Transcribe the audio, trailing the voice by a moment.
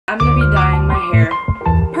hair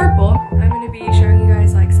purple, I'm going to be showing you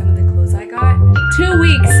guys like some of the clothes I got 2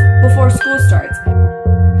 weeks before school starts.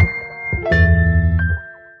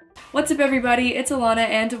 What's up everybody, it's Alana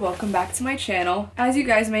and welcome back to my channel. As you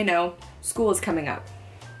guys may know, school is coming up.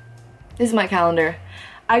 This is my calendar.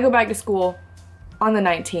 I go back to school on the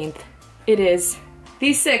 19th. It is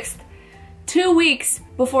the 6th, 2 weeks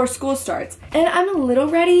before school starts. And I'm a little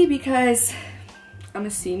ready because I'm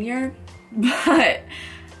a senior, but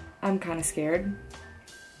I'm kind of scared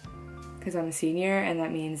because I'm a senior and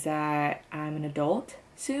that means that I'm an adult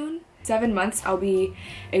soon. 7 months I'll be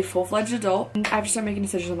a full-fledged adult. I have to start making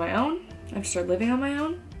decisions on my own. I have to start living on my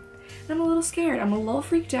own. And I'm a little scared. I'm a little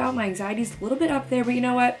freaked out. My anxiety's a little bit up there, but you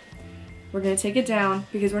know what? We're gonna take it down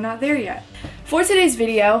because we're not there yet. For today's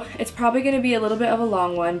video, it's probably gonna be a little bit of a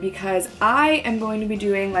long one because I am going to be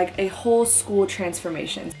doing like a whole school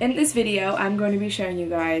transformation. In this video, I'm going to be showing you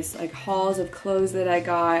guys like hauls of clothes that I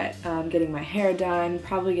got, getting my hair done,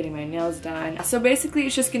 probably getting my nails done. So basically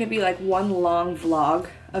it's just gonna be like one long vlog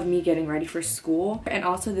of me getting ready for school. And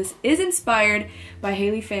also this is inspired by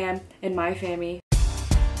Haley Fam and my family.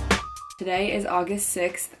 Today is August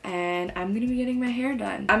 6th and I'm gonna be getting my hair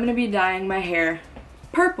done. I'm gonna be dyeing my hair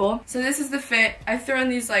purple. So this is the fit. I threw on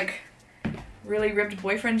these like really ripped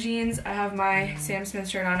boyfriend jeans. I have my Sam Smith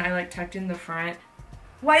shirt on. I like tucked in the front.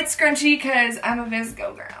 White scrunchie because I'm a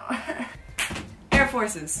Visco girl. Air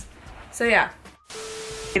Forces. So yeah.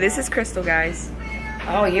 This is Crystal, guys.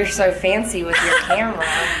 Oh, you're so fancy with your camera.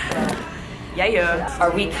 Yeah.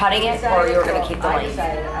 Are we cutting it or you're gonna keep the length?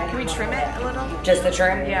 Can we trim it a little? Just the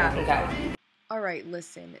trim? Yeah. Okay. Alright,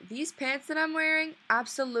 listen. These pants that I'm wearing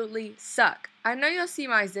absolutely suck. I know you'll see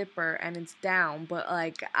my zipper and it's down, but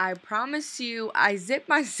like, I promise you, I zip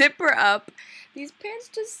my zipper up. These pants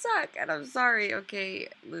just suck, and I'm sorry, okay?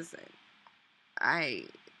 Listen. I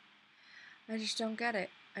just don't get it.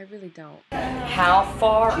 I really don't. How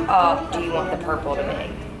far up do you want the purple to be?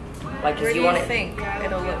 Like, Where do you think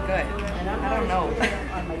it'll look good? I don't know.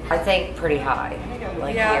 I think pretty high,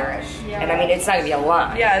 like Yeah. here-ish. And I mean, it's not gonna be a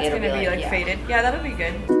line. Yeah, it's It'll gonna be like yeah. faded. Yeah, that'll be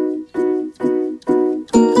good.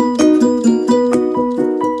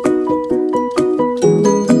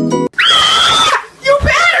 You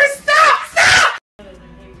better stop!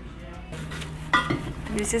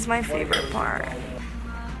 This is my favorite part.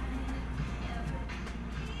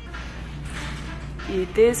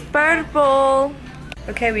 It is purple.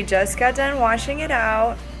 Okay, we just got done washing it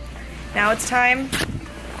out. Now it's time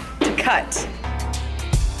to cut.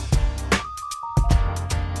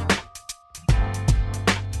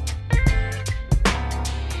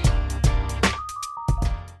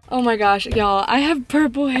 Oh my gosh, y'all, I have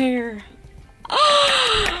purple hair.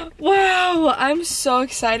 Wow, I'm so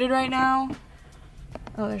excited right now.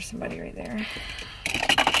 Oh, there's somebody right there.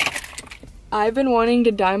 I've been wanting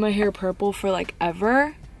to dye my hair purple for like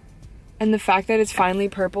ever. And the fact that it's finally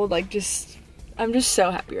purple, like I'm just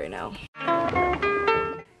so happy right now.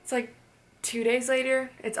 It's like 2 days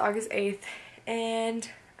later, it's August 8th, and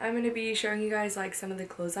I'm gonna be showing you guys like some of the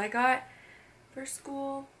clothes I got for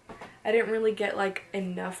school. I didn't really get like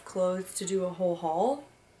enough clothes to do a whole haul,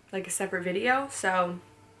 like a separate video, so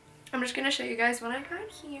I'm just gonna show you guys what I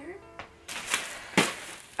got here.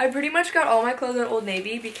 I pretty much got all my clothes at Old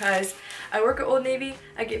Navy because I work at Old Navy,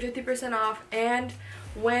 I get 50% off, and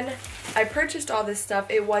when I purchased all this stuff,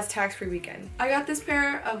 it was tax-free weekend. I got this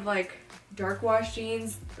pair of like dark wash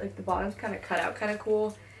jeans, like the bottom's kind of cut out, kind of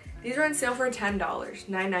cool. These are on sale for $10,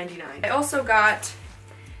 $9.99. I also got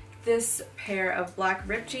this pair of black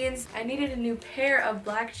ripped jeans. I needed a new pair of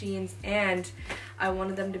black jeans and I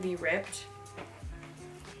wanted them to be ripped.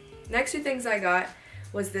 Next two things I got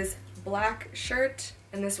was this black shirt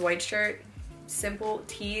and this white shirt. Simple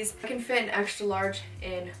tees. I can fit an extra large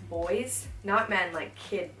in boys, not men, like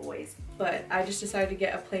kid boys, but I just decided to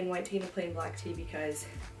get a plain white tee and a plain black tee because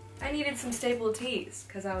I needed some staple tees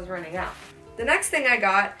because I was running out. The next thing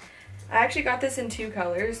I actually got this in 2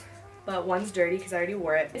 colors, but one's dirty because I already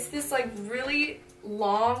wore it. It's this like really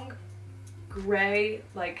long gray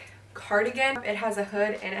like cardigan. It has a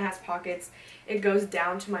hood and it has pockets. It goes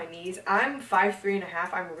down to my knees. I'm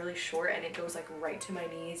 5'3.5". I'm really short and it goes like right to my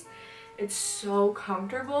knees. It's so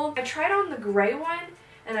comfortable. I tried on the gray one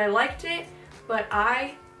and I liked it, but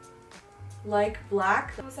I like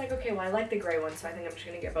black. I was like, okay, well I like the gray one, so I think I'm just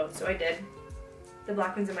gonna get both. So I did. The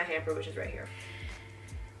black one's in my hamper, which is right here.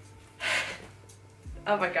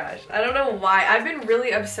 Oh my gosh, I don't know why. I've been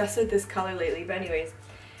really obsessed with this color lately, but anyways,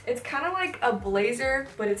 it's kind of like a blazer,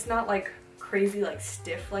 but it's not like crazy like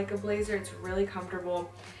stiff like a blazer. It's really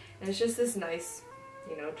comfortable and it's just this nice,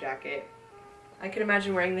 you know, jacket. I could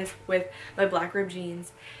imagine wearing this with my black ribbed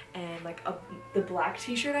jeans and like the black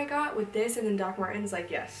t-shirt I got with this and then Doc Martens,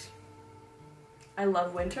 like yes. I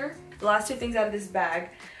love winter. The last two things out of this bag,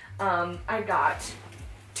 I got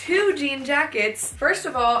 2 jean jackets. First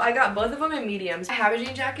of all, I got both of them in mediums. I have a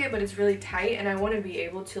jean jacket, but it's really tight and I want to be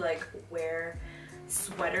able to like wear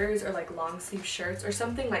sweaters or like long sleeve shirts or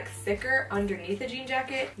something like thicker underneath a jean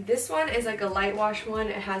jacket. This one is like a light wash one.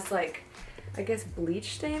 It has like, I guess,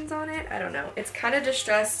 bleach stains on it. I don't know. It's kind of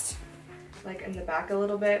distressed like in the back a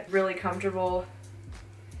little bit. Really comfortable.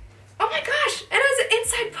 Oh my gosh, and it has an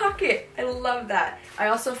inside pocket. I love that. I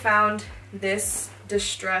also found this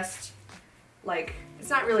distressed, like, it's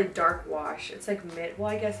not really dark wash. It's like well,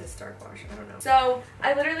 I guess it's dark wash. I don't know. So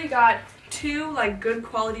I literally got 2 like good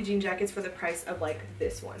quality jean jackets for the price of like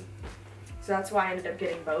this one. So that's why I ended up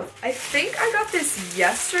getting both. I think I got this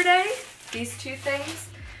yesterday, these 2 things.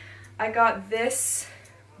 I got this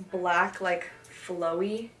black like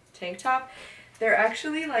flowy tank top. They're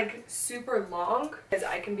actually like super long because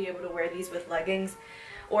I can be able to wear these with leggings,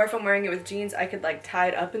 or if I'm wearing it with jeans I could like tie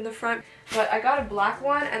it up in the front. But I got a black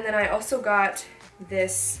one, and then I also got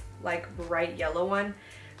this like bright yellow one.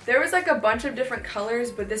 There was like a bunch of different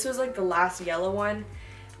colors, but this was like the last yellow one,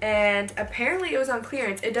 and apparently it was on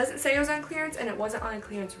clearance. It doesn't say it was on clearance, and it wasn't on a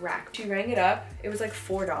clearance rack. She rang it up. It was like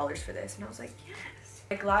 $4 for this, and I was like, yes.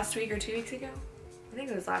 Like last week or 2 weeks ago, I think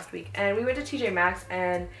it was last week, and we went to TJ Maxx,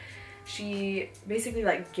 and she basically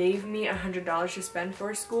like gave me $100 to spend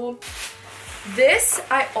for school. This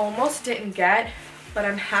I almost didn't get, but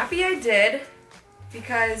I'm happy I did,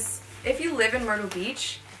 because if you live in Myrtle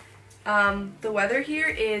Beach, the weather here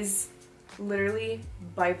is literally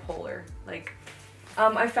bipolar. Like,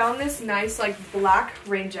 I found this nice like black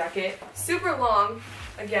rain jacket, super long.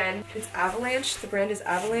 Again, it's Avalanche. The brand is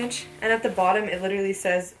Avalanche, and at the bottom it literally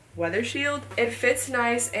says Weather Shield. It fits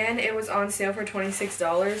nice, and it was on sale for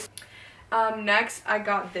 $26. Next, I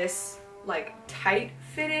got this like tight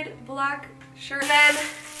fitted black shirt. And then,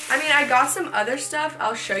 I mean, I got some other stuff.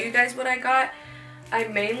 I'll show you guys what I got. I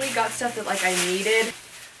mainly got stuff that like I needed.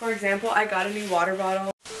 For example, I got a new water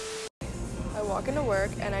bottle. I walk into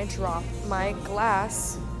work and I drop my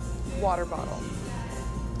glass water bottle.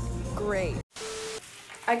 Great.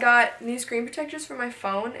 I got new screen protectors for my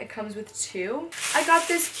phone. It comes with 2. I got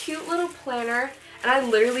this cute little planner, and I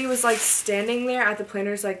literally was like standing there at the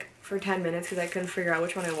planners like for 10 minutes because I couldn't figure out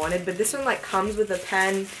which one I wanted. But this one like comes with a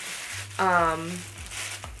pen,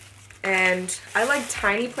 and I like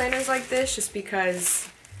tiny planners like this just because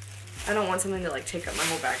I don't want something to like take up my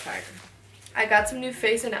whole backpack. I got some new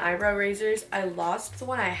face and eyebrow razors. I lost the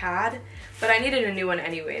one I had, but I needed a new one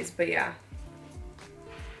anyways. But yeah,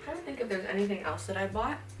 I'm trying to think if there's anything else that I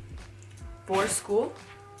bought for school.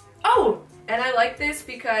 Oh, and I like this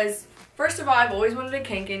because first of all, I've always wanted a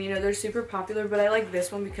Kanken. You know, they're super popular, but I like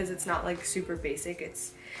this one because it's not like super basic.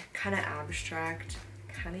 It's kind of abstract,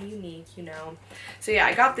 kind of unique, you know. So yeah,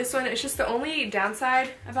 I got this one. It's just the only downside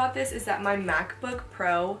about this is that my MacBook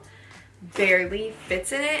Pro barely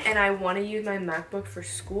fits in it, and I want to use my MacBook for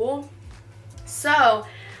school. So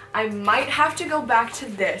I might have to go back to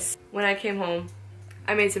this. When I came home,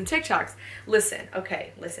 I made some TikToks. Listen,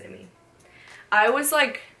 okay, listen to me. I was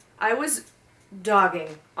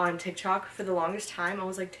dogging on TikTok for the longest time. I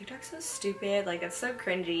was like, TikTok's so stupid, like it's so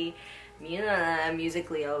cringy,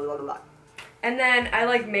 musically, blah, blah, blah. And then I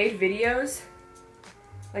like made videos,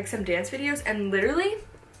 like some dance videos, and literally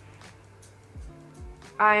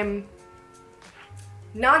I'm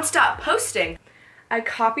non-stop posting. I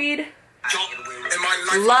copied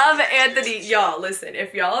Love Anthony. Y'all, listen,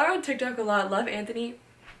 if y'all are on TikTok a lot, Love Anthony,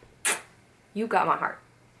 you got my heart.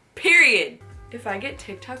 Period. If I get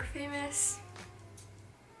TikTok famous,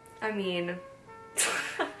 I mean,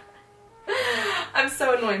 I'm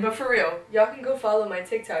so annoying, but for real, y'all can go follow my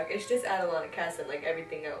TikTok. It's just @alanacaston like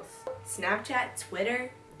everything else. Snapchat,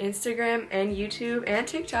 Twitter, Instagram, and YouTube, and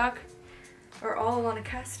TikTok are all Alana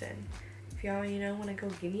Caston. If y'all, you know, want to go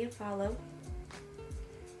give me a follow,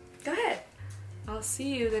 go ahead. I'll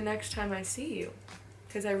see you the next time I see you,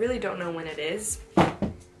 because I really don't know when it is.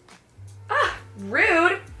 Ah,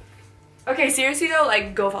 rude. Okay, seriously though,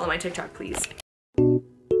 like, go follow my TikTok, please. I'm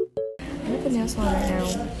at the nail salon right now.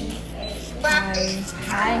 Hi.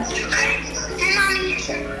 Hi. Hey, Mommy.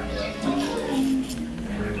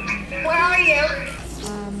 Where are you?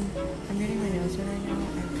 I'm getting my nails done right now.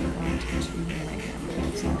 I forgot to do my makeup.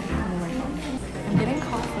 Sorry, I'm on my phone. I'm getting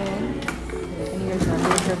coffee. And you guys know I'm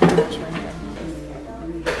going to my hair.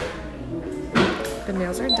 The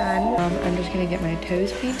nails are done. I'm just gonna get my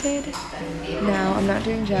toes painted. Now, I'm not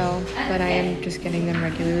doing gel, but I am just getting them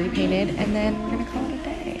regularly painted, and then we're gonna call it a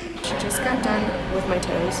day. I just got done with my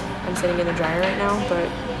toes. I'm sitting in the dryer right now, but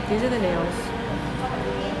these are the nails.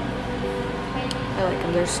 I like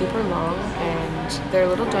them. They're super long and they're a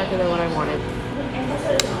little darker than what I wanted.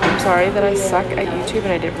 I'm sorry that I suck at YouTube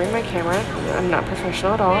and I didn't bring my camera. I'm not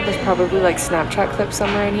professional at all. There's probably like Snapchat clips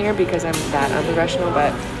somewhere in here because I'm that unprofessional,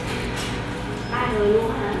 but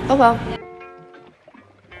oh well.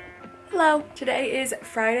 Hello. Today is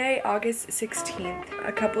Friday, August 16th,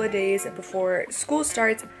 a couple of days before school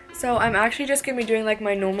starts. So I'm actually just gonna be doing like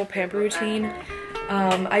my normal pamper routine.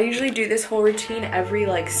 I usually do this whole routine every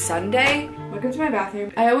like Sunday. Welcome to my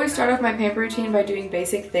bathroom. I always start off my pamper routine by doing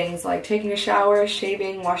basic things like taking a shower,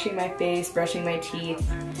 shaving, washing my face, brushing my teeth,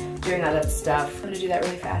 doing all that stuff. I'm gonna do that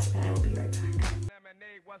really fast and I will be right back.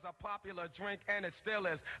 Lemonade was a popular drink and it still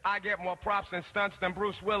is. I get more props and stunts than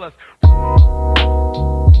Bruce Willis.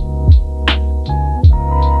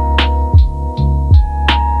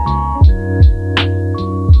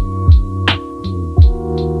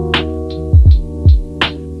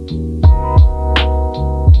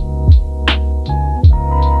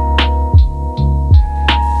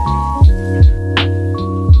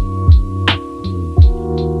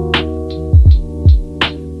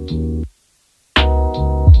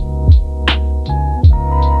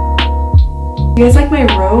 You guys like my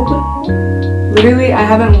robe? Literally, I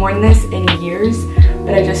haven't worn this in years,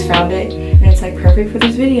 but I just found it and it's like perfect for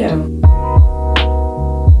this video.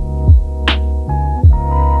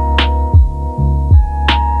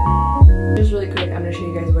 Just really quick, I'm gonna show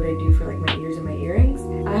you guys what I do for like my ears and my earrings.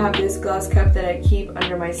 I have this glass cup that I keep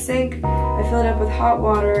under my sink. I fill it up with hot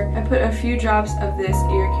water. I put a few drops of this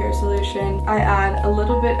ear care solution. I add a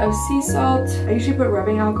little bit of sea salt. I usually put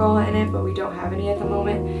rubbing alcohol in it, but we don't have any at the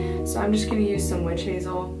moment. So I'm just gonna use some witch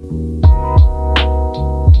hazel.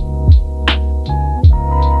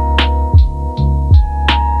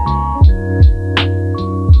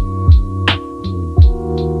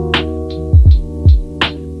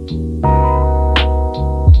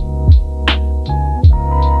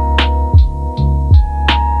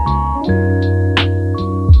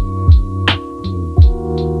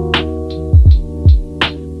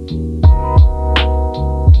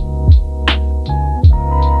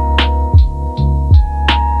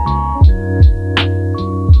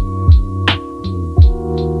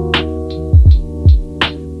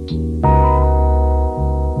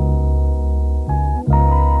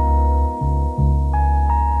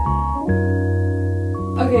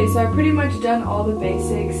 Okay, so I've pretty much done all the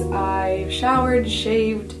basics. I've showered,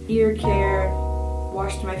 shaved, ear care,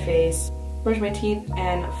 washed my face, brushed my teeth,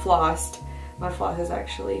 and flossed. My floss is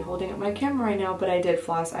actually holding up my camera right now, but I did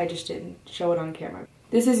floss. I just didn't show it on camera.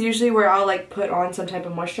 This is usually where I'll like put on some type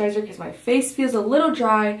of moisturizer because my face feels a little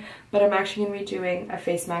dry, but I'm actually going to be doing a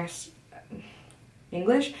face mask.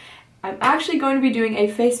 English. I'm actually going to be doing a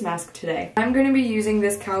face mask today. I'm going to be using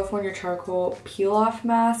this California charcoal peel off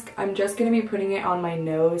mask. I'm just going to be putting it on my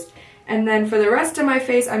nose. And then for the rest of my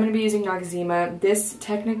face, I'm going to be using Noxzema. This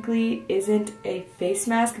technically isn't a face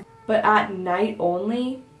mask, but at night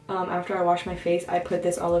only, after I wash my face, I put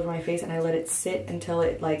this all over my face and I let it sit until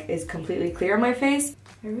it like is completely clear on my face.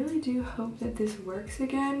 I really do hope that this works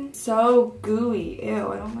again. So gooey.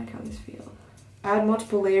 Ew, I don't like how this feels. Add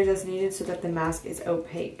multiple layers as needed so that the mask is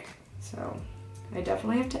opaque. So I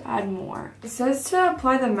definitely have to add more. It says to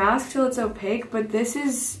apply the mask till it's opaque, but this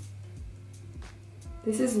is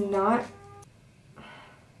not,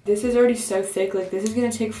 this is already so thick, like this is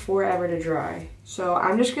gonna take forever to dry. So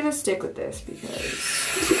I'm just gonna stick with this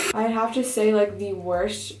because I have to say like the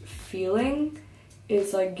worst feeling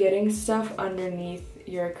is like getting stuff underneath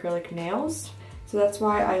your acrylic nails. So that's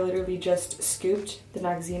why I literally just scooped the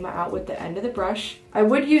Noxzema out with the end of the brush. I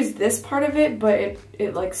would use this part of it, but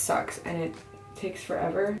it like sucks and it takes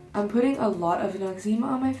forever. I'm putting a lot of Noxzema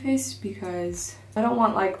on my face because I don't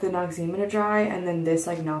want like the Noxzema to dry and then this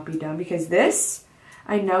like not be done, because this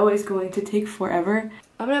I know is going to take forever.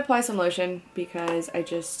 I'm gonna apply some lotion because I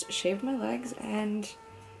just shaved my legs and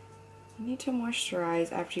you need to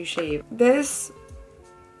moisturize after you shave. This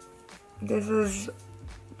is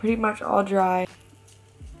pretty much all dry.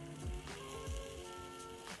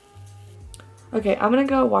 Okay, I'm gonna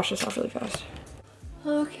go wash this off really fast.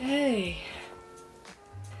 Okay.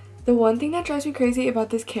 The one thing that drives me crazy about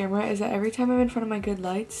this camera is that every time I'm in front of my good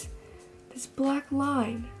lights, this black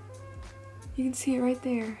line, you can see it right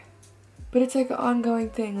there. But it's like an ongoing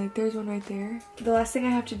thing, like there's one right there. The last thing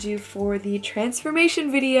I have to do for the transformation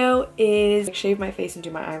video is shave my face and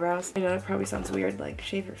do my eyebrows. I know it probably sounds weird, like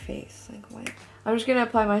shave your face, like what? I'm just gonna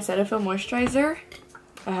apply my Cetaphil moisturizer.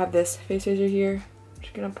 I have this face razor here. I'm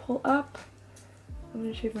just gonna pull up. I'm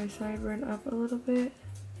gonna shave my sideburn up a little bit.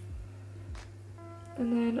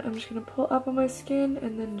 And then I'm just gonna pull up on my skin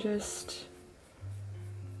and then just...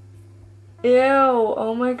 Ew,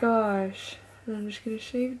 oh my gosh. And I'm just gonna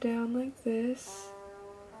shave down like this.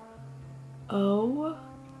 Oh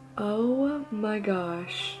my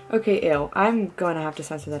gosh. Okay, ew. I'm gonna have to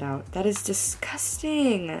censor that out. That is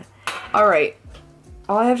disgusting. Alright.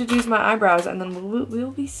 All I have to do is my eyebrows and then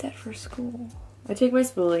we'll be set for school. I take my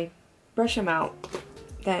spoolie, brush them out,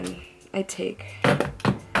 then I take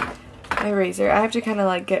my razor. I have to kind of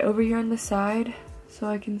like get over here on the side so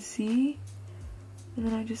I can see. And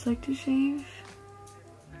then I just like to shave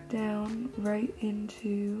down right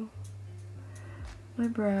into my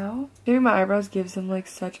brow. Shaving my eyebrows gives them like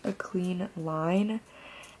such a clean line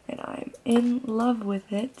and I'm in love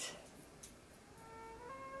with it.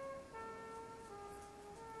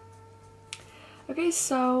 Okay,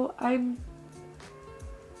 so I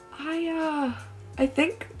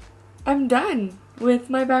think I'm done with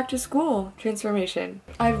my back to school transformation.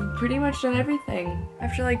 I've pretty much done everything.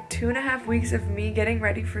 After like 2.5 weeks of me getting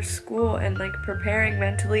ready for school and like preparing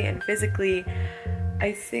mentally and physically,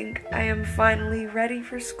 I think I am finally ready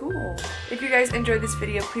for school. If you guys enjoyed this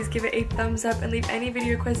video, please give it a thumbs up and leave any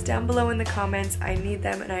video requests down below in the comments. I need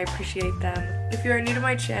them and I appreciate them. If you are new to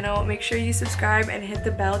my channel, make sure you subscribe and hit the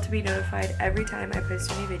bell to be notified every time I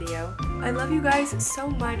post a new video. I love you guys so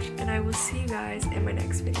much and I will see you guys in my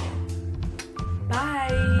next video.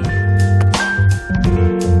 Bye!